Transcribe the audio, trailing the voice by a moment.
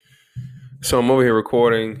So I'm over here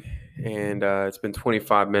recording, and it's been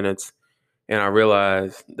 25 minutes, and I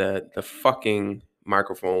realized that the fucking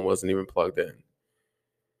microphone wasn't even plugged in.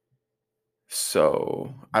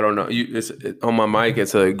 So I don't know. On my mic.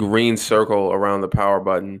 It's a green circle around the power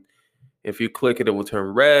button. If you click it, it will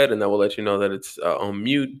turn red, and that will let you know that it's on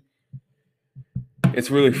mute. It's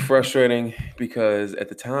really frustrating because at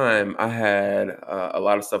the time I had a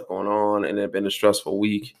lot of stuff going on, and it had been a stressful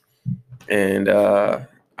week, and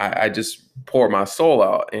I just poured my soul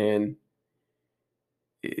out, and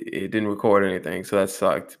it didn't record anything, so that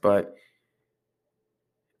sucked. But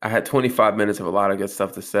I had 25 minutes of a lot of good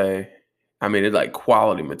stuff to say. I mean, it's like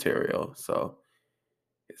quality material. So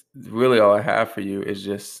really, all I have for you is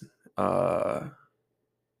just a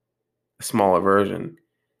smaller version.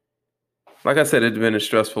 Like I said, it's been a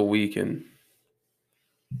stressful week, and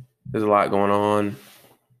there's a lot going on.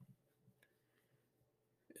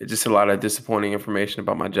 It's just a lot of disappointing information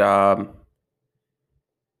about my job,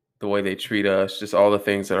 the way they treat us, just all the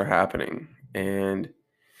things that are happening. And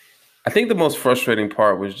I think the most frustrating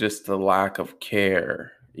part was just the lack of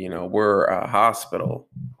care. We're a hospital,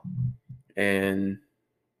 and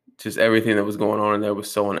just everything that was going on in there was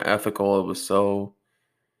so unethical. It was so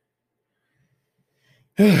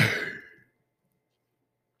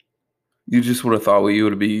you just would have thought, well,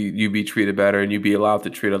 you'd be treated better and you'd be allowed to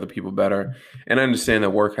treat other people better. And I understand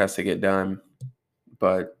that work has to get done,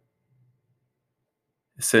 but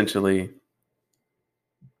essentially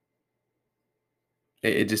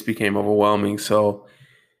it just became overwhelming. So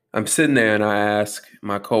I'm sitting there and I ask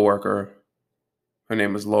my coworker, her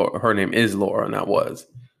name is Laura, and I was.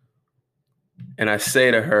 And I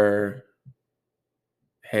say to her,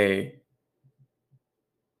 hey,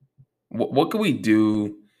 what can we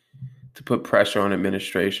do to put pressure on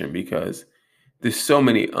administration? Because there's so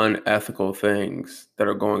many unethical things that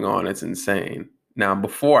are going on. It's insane. Now,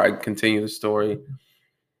 before I continue the story,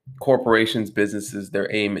 corporations, businesses,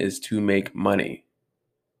 their aim is to make money.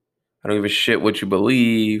 I don't give a shit what you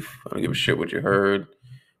believe. I don't give a shit what you heard,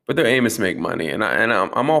 but their aim is to make money, and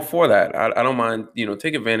I'm all for that. I don't mind,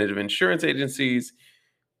 take advantage of insurance agencies.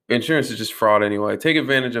 Insurance is just fraud anyway. Take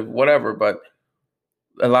advantage of whatever, but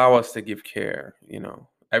allow us to give care.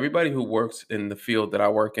 Everybody who works in the field that I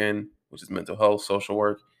work in, which is mental health, social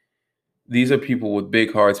work, these are people with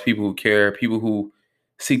big hearts, people who care, people who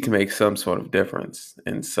seek to make some sort of difference.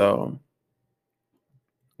 And so,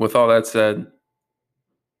 with all that said,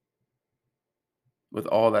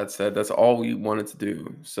 that's all we wanted to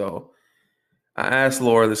do. So I asked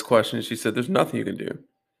Laura this question. She said, "There's nothing you can do."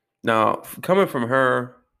 Now, coming from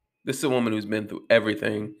her, this is a woman who's been through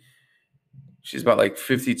everything. She's about like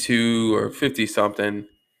 52 or 50 something.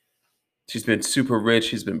 She's been super rich.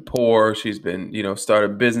 She's been poor. She's been,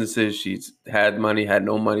 started businesses. She's had money, had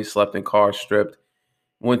no money, slept in cars, stripped,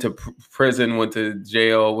 went to prison, went to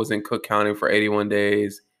jail, was in Cook County for 81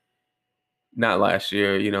 days. Not last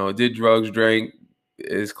year, did drugs, drank,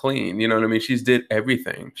 is clean. You know what I mean? She's did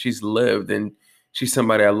everything. She's lived, and she's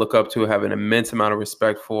somebody I look up to, have an immense amount of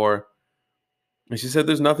respect for. And she said,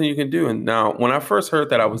 "There's nothing you can do." And now, when I first heard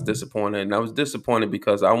that, I was disappointed. And I was disappointed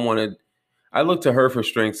because I look to her for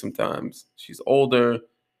strength sometimes. She's older.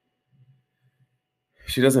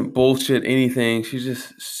 She doesn't bullshit anything. She's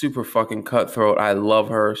just super fucking cutthroat. I love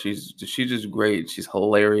her. She's just great. She's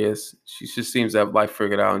hilarious. She just seems to have life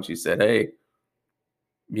figured out. And she said, "Hey,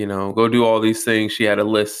 go do all these things." She had a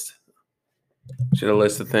list. She had a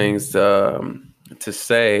list of things to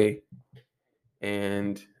say.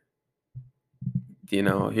 And,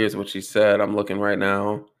 here's what she said. I'm looking right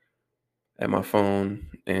now at my phone,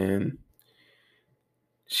 and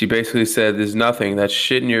she basically said, "There's nothing. That's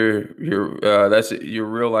shit in that's your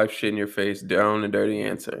real life shit in your face. Down and dirty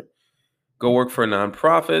answer. Go work for a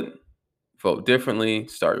nonprofit. Vote differently.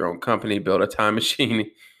 Start your own company. Build a time machine.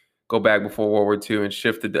 Go back before World War II and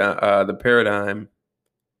shift the paradigm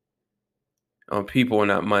on people and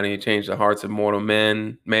not money. Change the hearts of mortal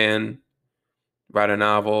men. Man, write a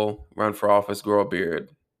novel. Run for office. Grow a beard.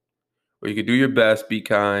 Or you could do your best. Be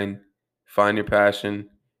kind. Find your passion."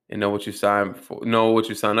 And know what you sign for. Know what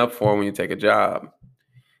you sign up for when you take a job.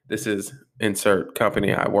 This is insert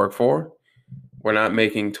company I work for. We're not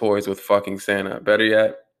making toys with fucking Santa. Better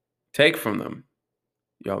yet, take from them.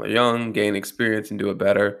 Y'all are young, gain experience, and do it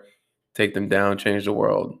better. Take them down, change the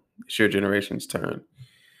world. It's your generation's turn.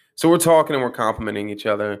 So we're talking and we're complimenting each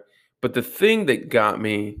other. But the thing that got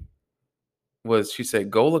me was she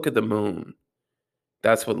said, "Go look at the moon.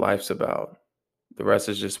 That's what life's about. The rest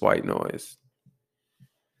is just white noise."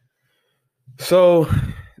 So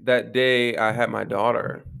that day I had my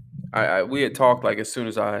daughter. We had talked like as soon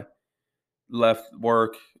as I left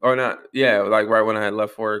work, or not, yeah, like right when I had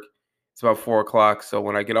left work. It's about 4 o'clock. So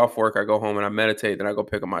when I get off work, I go home and I meditate. Then I go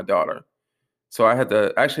pick up my daughter. So I had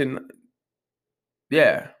to actually,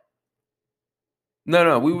 yeah. No,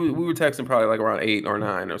 no, we were texting probably like around 8 or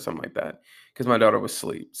 9 or something like that because my daughter was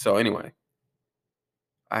asleep. So anyway,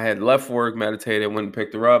 I had left work, meditated, went and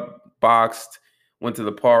picked her up, boxed, went to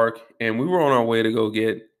the park, and we were on our way to go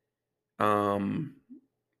get um,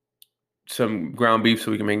 some ground beef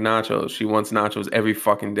so we can make nachos. She wants nachos every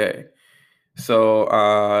fucking day. So,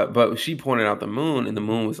 but she pointed out the moon, and the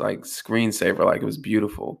moon was like screensaver, like it was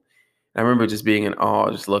beautiful. I remember just being in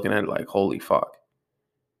awe, just looking at it like, holy fuck.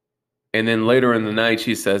 And then later in the night,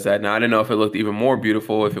 she says that. Now I didn't know if it looked even more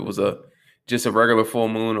beautiful, if it was a just a regular full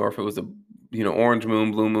moon, or if it was a orange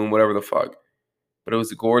moon, blue moon, whatever the fuck. But it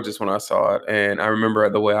was gorgeous when I saw it, and I remember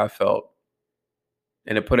the way I felt,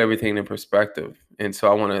 and it put everything in perspective. And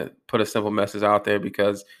so I want to put a simple message out there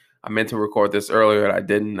because I meant to record this earlier and I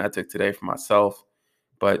didn't. I took today for myself.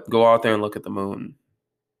 But go out there and look at the moon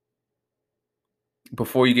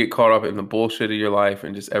before you get caught up in the bullshit of your life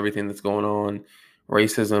and just everything that's going on,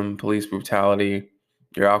 racism, police brutality,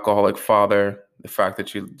 your alcoholic father, the fact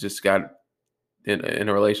that you just got in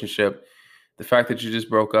a relationship, the fact that you just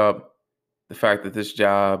broke up, the fact that this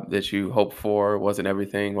job that you hoped for wasn't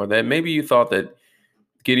everything, or that maybe you thought that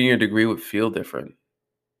getting your degree would feel different.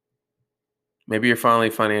 Maybe you're finally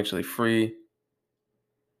financially free.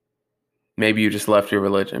 Maybe you just left your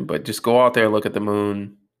religion, but just go out there and look at the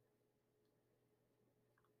moon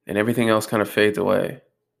and everything else kind of fades away.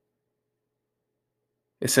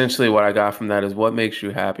 Essentially, what I got from that is what makes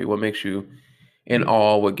you happy, what makes you in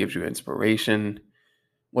awe, what gives you inspiration,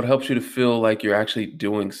 what helps you to feel like you're actually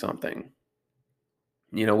doing something.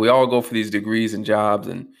 We all go for these degrees and jobs,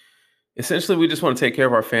 and essentially we just want to take care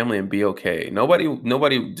of our family and be okay.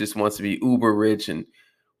 Nobody just wants to be uber rich and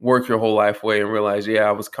work your whole life away and realize, yeah,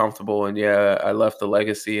 I was comfortable and yeah, I left a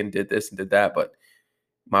legacy and did this and did that, but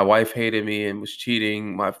my wife hated me and was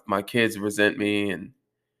cheating. My kids resent me, and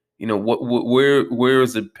where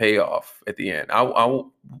is the payoff at the end? I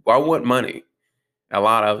want money, a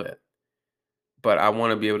lot of it, but I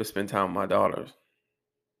want to be able to spend time with my daughters.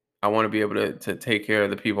 I want to be able to take care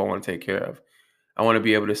of the people I want to take care of. I want to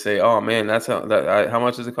be able to say, oh man, that's how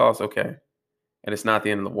much does it cost? Okay, and it's not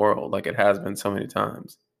the end of the world like it has been so many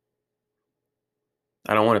times.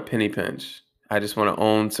 I don't want a penny pinch. I just want to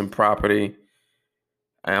own some property.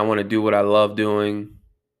 I want to do what I love doing.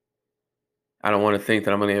 I don't want to think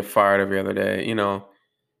that I'm going to get fired every other day,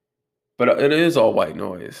 But it is all white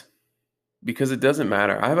noise because it doesn't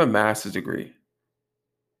matter. I have a master's degree,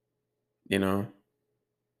 you know.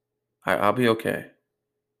 I'll be okay.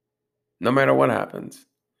 No matter what happens.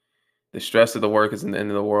 The stress of the work isn't the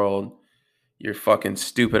end of the world. Your fucking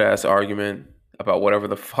stupid ass argument about whatever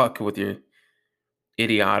the fuck with your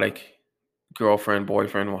idiotic girlfriend,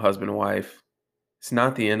 boyfriend, husband, wife. It's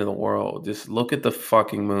not the end of the world. Just look at the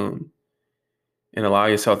fucking moon and allow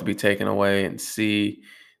yourself to be taken away and see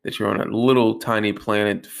that you're on a little tiny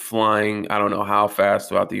planet flying, I don't know how fast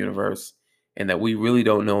throughout the universe, and that we really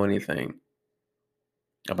don't know anything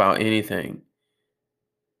about anything.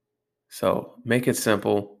 So make it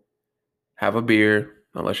simple. Have a beer,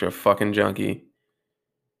 unless you're a fucking junkie.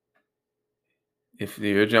 If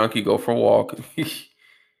you're a junkie, go for a walk.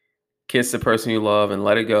 Kiss the person you love and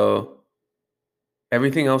let it go.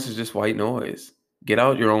 Everything else is just white noise. Get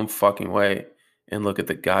out your own fucking way and look at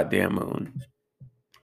the goddamn moon.